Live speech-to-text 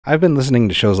I've been listening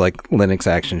to shows like Linux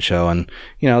Action Show, and,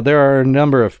 there are a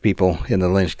number of people in the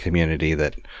Linux community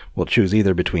that will choose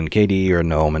either between KDE or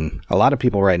GNOME, and a lot of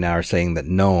people right now are saying that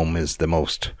GNOME is the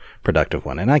most productive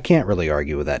one, and I can't really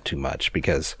argue with that too much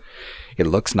because it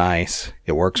looks nice,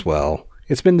 it works well,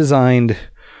 it's been designed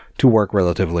to work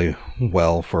relatively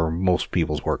well for most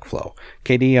people's workflow.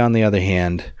 KDE, on the other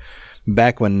hand,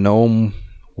 back when GNOME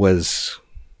was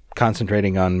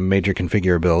concentrating on major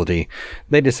configurability,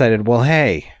 they decided, well,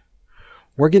 hey,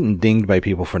 we're getting dinged by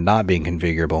people for not being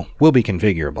configurable. We'll be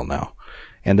configurable now.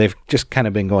 And they've just kind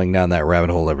of been going down that rabbit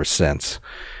hole ever since.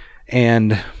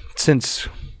 And since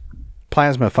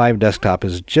Plasma 5 Desktop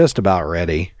is just about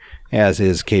ready, as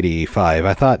is KDE 5,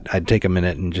 I thought I'd take a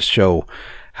minute and just show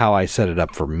how I set it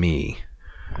up for me.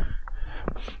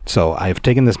 So I've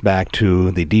taken this back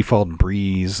to the default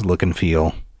Breeze look and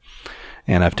feel,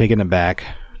 and I've taken it back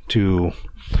to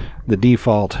the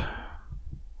default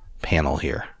panel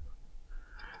here.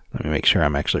 Let me make sure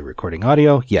I'm actually recording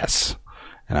audio. Yes.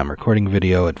 And I'm recording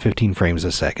video at 15 frames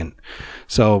a second.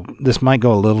 So this might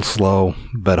go a little slow,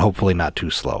 but hopefully not too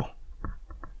slow.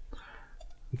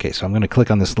 Okay, so I'm going to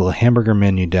click on this little hamburger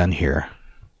menu down here,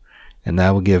 and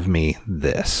that will give me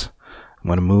this. I'm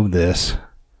going to move this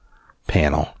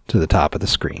panel to the top of the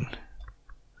screen.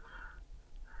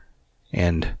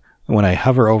 And when I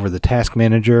hover over the task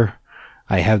manager,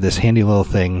 I have this handy little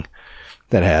thing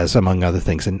that has, among other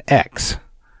things, an X.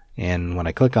 And when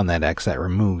I click on that X, that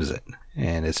removes it.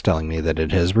 And it's telling me that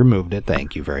it has removed it.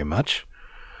 Thank you very much.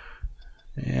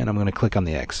 And I'm going to click on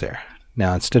the X there.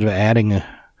 Now, instead of adding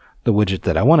the widget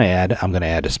that I want to add, I'm going to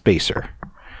add a spacer.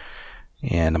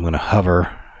 And I'm going to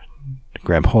hover,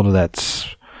 grab hold of that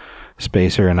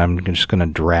spacer, and I'm just going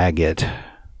to drag it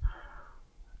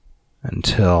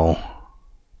until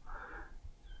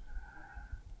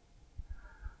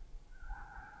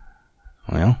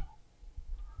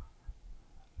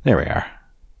there we are.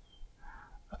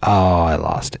 Oh, I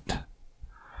lost it.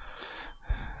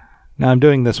 Now I'm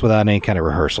doing this without any kind of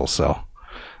rehearsal, so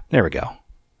there we go.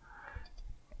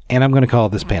 And I'm going to call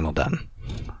this panel done.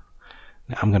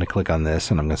 Now I'm going to click on this,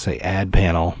 and I'm going to say Add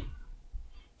Panel.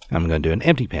 I'm going to do an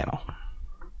empty panel.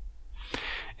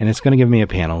 And it's going to give me a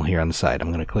panel here on the side. I'm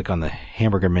going to click on the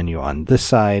hamburger menu on this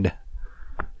side.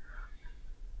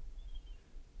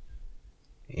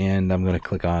 And I'm going to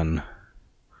click on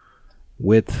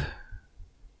width,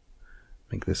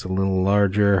 make this a little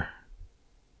larger.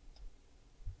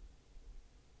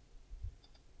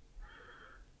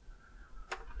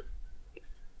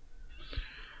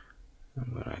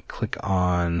 I'm going to click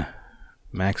on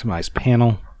maximize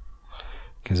panel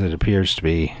because it appears to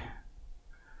be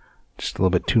just a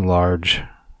little bit too large.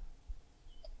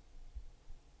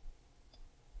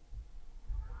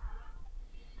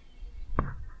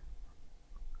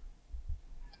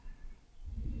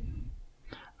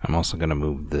 I'm also going to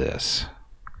move this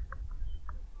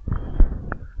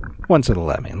once it'll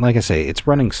let me. Like I say, it's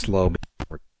running slow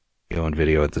between audio and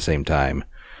video at the same time.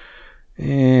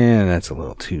 And that's a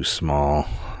little too small.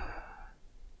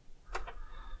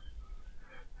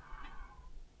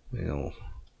 We'll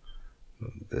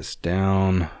move this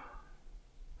down.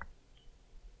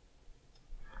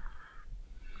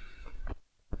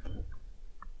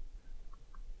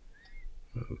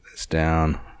 Move this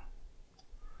down.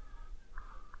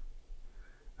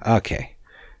 Okay,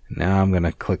 now I'm going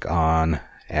to click on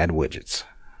Add Widgets.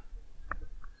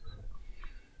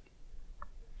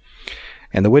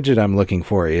 And the widget I'm looking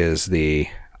for is the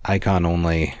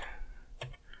icon-only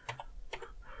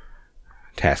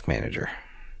task manager.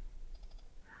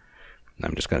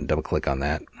 I'm just going to double-click on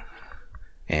that.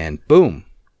 And boom!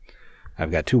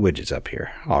 I've got two widgets up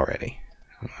here already.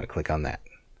 I'm going to click on that.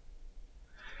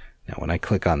 Now when I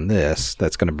click on this,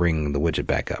 that's going to bring the widget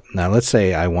back up. Now let's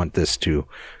say I want this to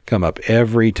come up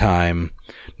every time,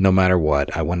 no matter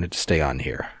what. I want it to stay on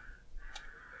here.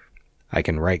 I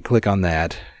can right click on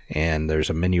that, and there's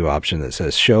a menu option that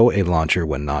says show a launcher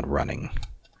when not running.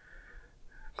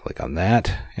 Click on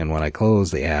that, and when I close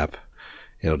the app,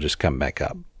 it'll just come back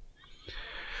up.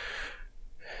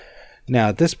 Now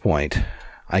at this point,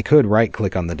 I could right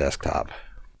click on the desktop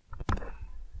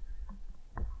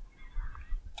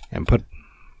and put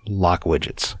lock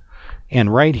widgets.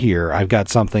 And right here, I've got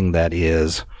something that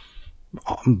is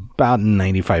about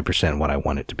 95% what I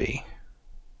want it to be.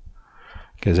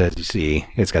 Because as you see,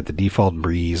 it's got the default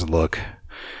Breeze look.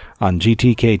 On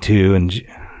GTK2 and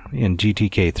in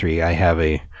GTK3, I have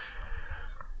a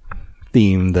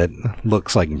theme that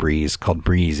looks like Breeze called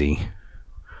Breezy.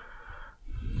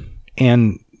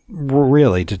 And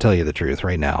really, to tell you the truth,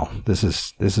 right now, this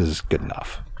is good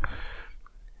enough.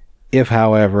 If,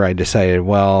 however, I decided,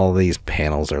 well, these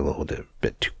panels are a little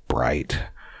bit too bright,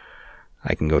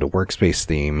 I can go to Workspace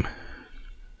Theme,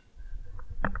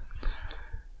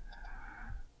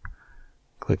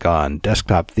 click on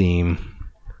Desktop Theme,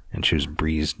 and choose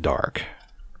Breeze Dark.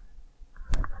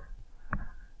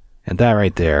 And that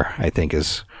right there, I think,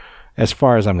 is as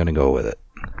far as I'm going to go with it.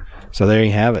 So there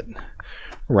you have it.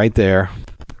 Right there.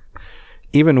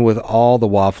 Even with all the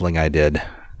waffling I did,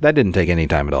 that didn't take any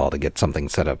time at all to get something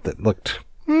set up that looked...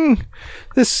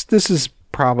 This is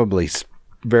probably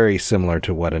very similar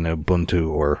to what an Ubuntu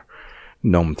or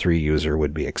GNOME 3 user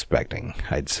would be expecting,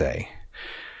 I'd say.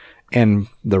 And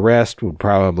the rest would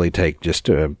probably take just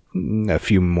a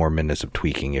few more minutes of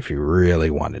tweaking if you really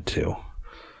wanted to.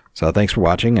 So thanks for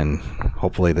watching, and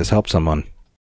hopefully this helps someone.